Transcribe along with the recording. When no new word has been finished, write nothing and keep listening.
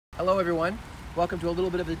Hello everyone, welcome to a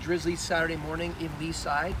little bit of a drizzly Saturday morning in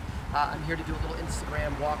Leaside. I'm here to do a little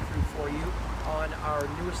Instagram walkthrough for you on our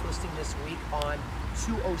newest listing this week on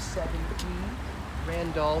 207E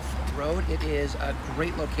Randolph Road. It is a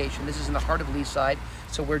great location. This is in the heart of Leaside,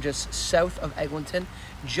 so we're just south of Eglinton,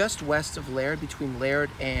 just west of Laird, between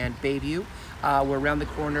Laird and Bayview. We're around the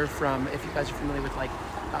corner from, if you guys are familiar with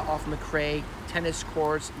off McCrae, tennis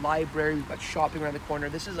courts, library, we've got shopping around the corner.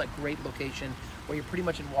 This is a great location where you're pretty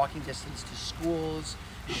much in walking distance to schools,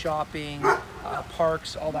 shopping,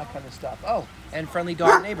 parks, all that kind of stuff. Oh, and friendly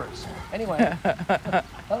dog neighbors. Anyway,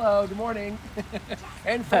 hello, good morning.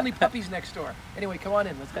 And friendly puppies next door. Anyway, come on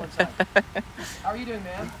in, let's go inside. How are you doing,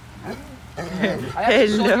 ma'am? I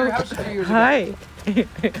actually sold your house a few years ago. Hi.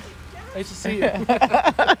 Nice to see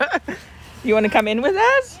you. You want to come in with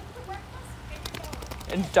us?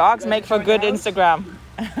 And dogs make for good Instagram.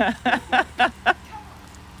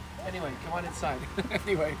 Anyway, come on inside.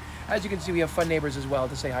 Anyway, as you can see, we have fun neighbors as well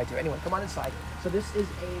to say hi to. Anyway, come on inside. So this is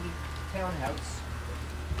a townhouse.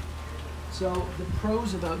 So the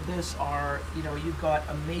pros about this are, you know, you've got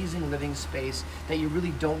amazing living space that you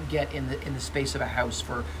really don't get in the space of a house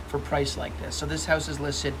for price like this. So this house is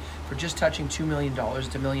listed for just touching $2 million to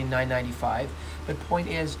 $1,995,000. But point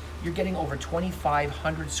is, you're getting over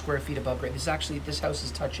 2,500 square feet above grade. This house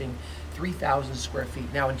is touching 3,000 square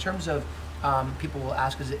feet. Now, in terms of people will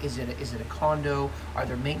ask, is it a condo? Are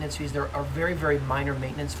there maintenance fees? There are very, very minor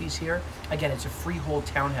maintenance fees here. Again, it's a freehold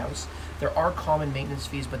townhouse. There are common maintenance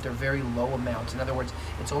fees, but they're very low amounts. In other words,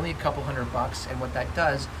 it's only a couple $100, and what that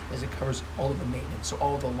does is it covers all of the maintenance. So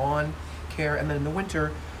all of the lawn care, and then in the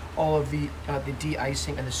winter, all of the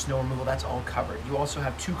de-icing and the snow removal, that's all covered. You also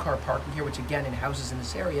have two-car parking here, which again, in houses in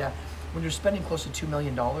this area, when you're spending close to $2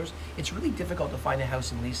 million, it's really difficult to find a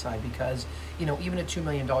house in Leaside because, you know, even at $2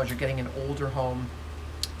 million, you're getting an older home,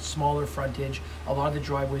 smaller frontage. A lot of the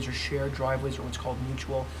driveways are shared driveways, or what's called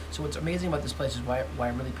mutual. So what's amazing about this place is why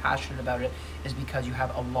I'm really passionate about it is because you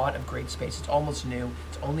have a lot of great space. It's almost new.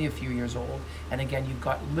 It's only a few years old. And again, you've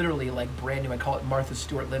got literally like brand new. I call it Martha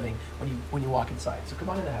Stewart living when you walk inside. So come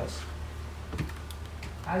on in the house.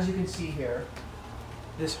 As you can see here,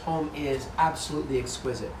 this home is absolutely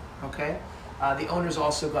exquisite. Okay, the owner's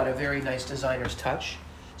also got a very nice designer's touch.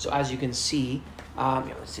 So as you can see,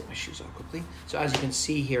 let's take my shoes off quickly. So as you can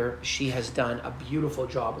see here, she has done a beautiful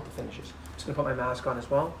job with the finishes. I'm just gonna put my mask on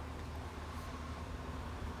as well.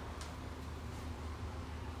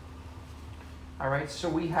 All right, so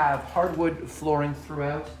we have hardwood flooring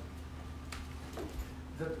throughout.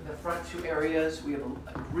 The front two areas, we have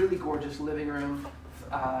a really gorgeous living room,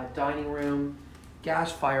 dining room,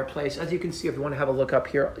 gas fireplace. As you can see, if you want to have a look up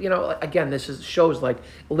here, you know, again, this shows like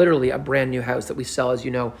literally a brand new house that we sell, as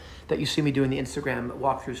you know, that you see me doing the Instagram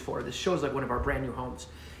walkthroughs for. This shows like one of our brand new homes.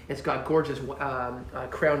 It's got gorgeous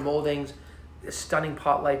crown moldings, stunning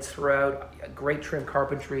pot lights throughout, great trim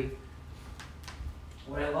carpentry.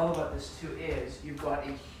 What I love about this too is you've got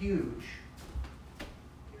a huge,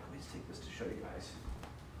 let me just take this to show you guys.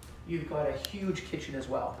 You've got a huge kitchen as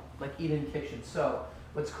well, like eat-in kitchen. So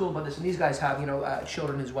what's cool about this, and these guys have, you know,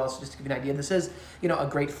 children as well, so just to give you an idea, this is, you know, a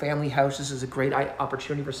great family house. This is a great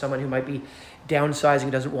opportunity for someone who might be downsizing,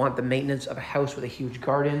 who doesn't want the maintenance of a house with a huge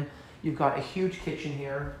garden. You've got a huge kitchen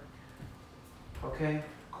here, okay?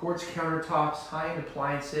 Quartz countertops, high-end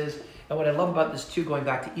appliances. And what I love about this too, going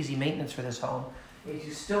back to easy maintenance for this home, is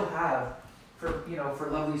you still have, for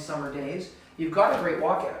lovely summer days, you've got a great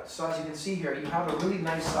walkout. So as you can see here, you have a really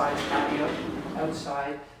nice sized patio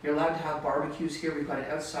outside. You're allowed to have barbecues here. We've got an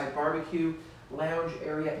outside barbecue, lounge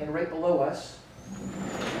area, and right below us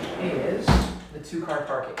is the two-car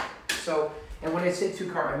parking. So, and when I say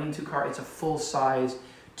two-car, I mean two-car. It's a full-size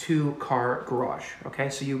two-car garage, okay?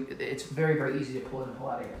 So it's very, very easy to pull in and pull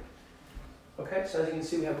out of here. Okay, so as you can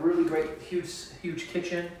see, we have a really great, huge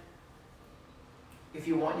kitchen. If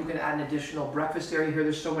you want, you can add an additional breakfast area here.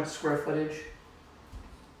 There's so much square footage.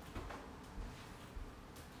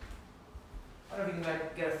 I don't know if you can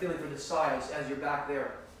get a feeling for the size as you're back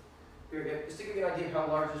there. Just to give you an idea of how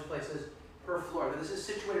large this place is per floor. But this is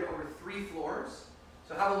situated over 3 floors.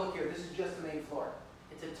 So have a look here. This is just the main floor.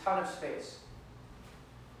 It's a ton of space.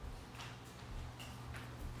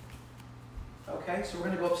 Okay, so we're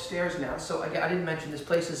going to go upstairs now. So again, I didn't mention this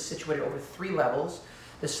place is situated over 3 levels.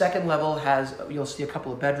 The second level has, you'll see a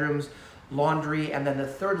couple of bedrooms, laundry, and then the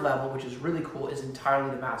third level, which is really cool, is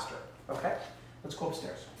entirely the master. Okay, let's go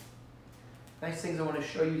upstairs. Nice things I want to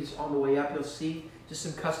show you just on the way up. You'll see just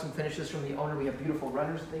some custom finishes from the owner. We have beautiful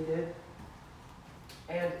runners that they did.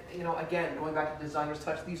 And, you know, again, going back to designer's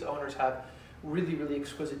touch, these owners have really, really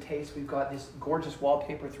exquisite taste. We've got this gorgeous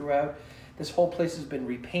wallpaper throughout. This whole place has been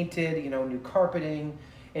repainted, you know, new carpeting.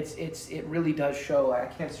 It really does show. I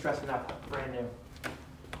can't stress enough. Brand new.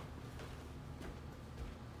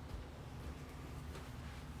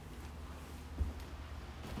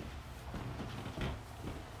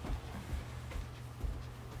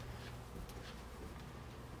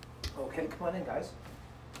 Okay, come on in, guys.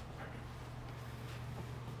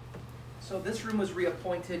 So this room was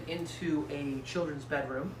reappointed into a children's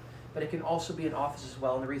bedroom, but it can also be an office as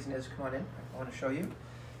well. And the reason is, come on in, I want to show you.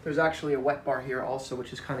 There's actually a wet bar here also,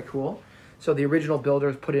 which is kind of cool. So the original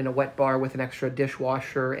builders put in a wet bar with an extra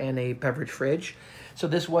dishwasher and a beverage fridge. So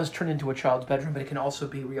this was turned into a child's bedroom, but it can also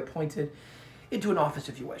be reappointed into an office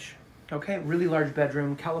if you wish. Okay, really large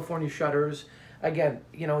bedroom, California shutters. Again,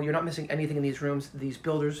 you know, you're not missing anything in these rooms. These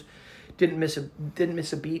builders didn't miss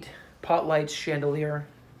a beat. Pot lights, chandelier.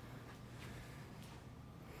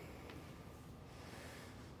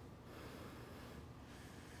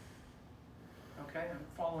 Okay, I'm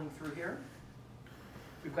following through here.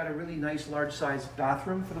 We've got a really nice large size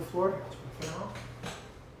bathroom for the floor.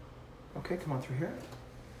 Okay, come on through here.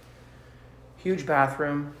 Huge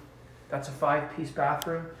bathroom. That's a 5-piece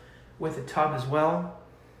bathroom with a tub as well.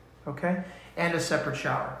 Okay, and a separate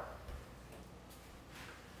shower.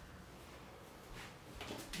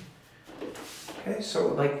 Okay, so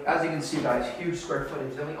like as you can see, guys, huge square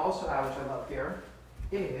footage. Then we also have, which I love here,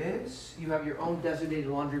 is you have your own designated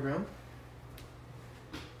laundry room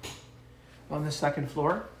on the second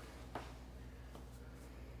floor.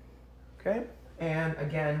 Okay, and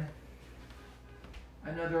again,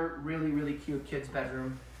 another really, really cute kids'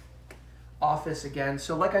 bedroom. Office again.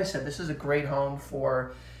 So like I said, this is a great home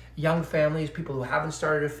for young families, people who haven't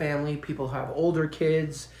started a family, people who have older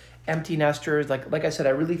kids, empty nesters. Like I said, I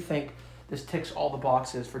really think this ticks all the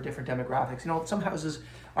boxes for different demographics. You know, some houses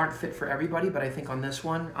aren't fit for everybody, but I think on this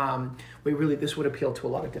one, this would appeal to a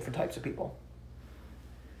lot of different types of people.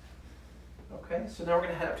 Okay, so now we're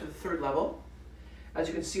gonna head up to the third level. As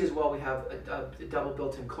you can see as well, we have a double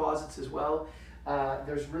built-in closets as well.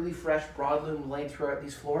 There's really fresh broadloom laid throughout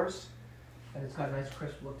these floors, and it's got a nice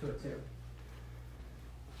crisp look to it too.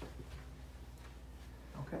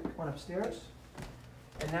 Okay, come on upstairs.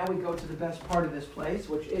 And now we go to the best part of this place,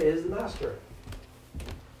 which is the master.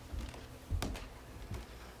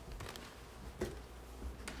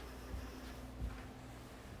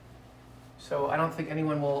 So I don't think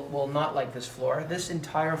anyone will not like this floor. This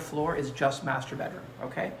entire floor is just master bedroom,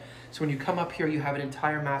 okay? So when you come up here, you have an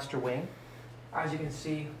entire master wing. As you can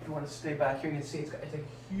see, if you want to stay back here, you can see it's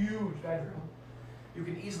a huge bedroom. You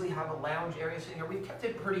can easily have a lounge area sitting here. We've kept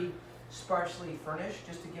it pretty sparsely furnished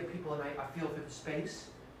just to give people a feel for the space.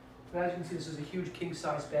 But as you can see, this is a huge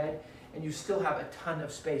king-size bed, and you still have a ton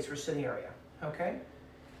of space for sitting area, okay?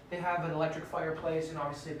 They have an electric fireplace and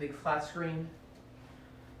obviously a big flat screen.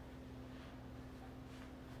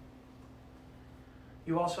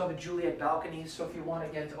 You also have a Juliet balcony, so if you want,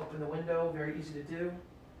 again, to open the window, very easy to do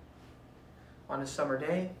on a summer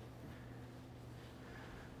day.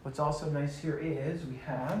 What's also nice here is we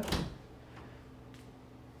have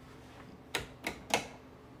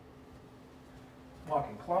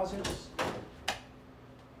walk-in closets.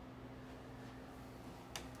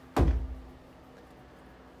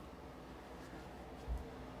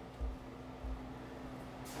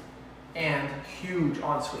 And huge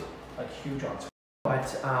ensuite, like huge ensuite.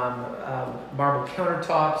 But marble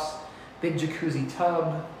countertops, big jacuzzi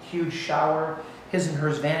tub, huge shower, his and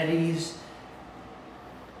hers vanities.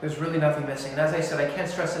 There's really nothing missing. And as I said, I can't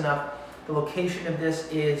stress enough, the location of this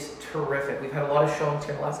is terrific. We've had a lot of showings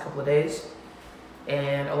here in the last couple of days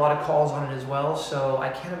and a lot of calls on it as well. So I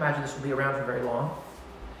can't imagine this will be around for very long.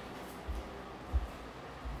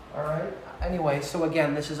 All right. Anyway, so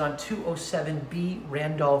again, this is on 207B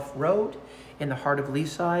Randolph Road in the heart of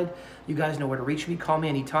Leaside. You guys know where to reach me. Call me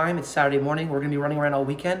anytime. It's Saturday morning. We're going to be running around all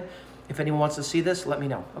weekend. If anyone wants to see this, let me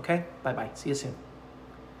know. Okay? Bye-bye. See you soon.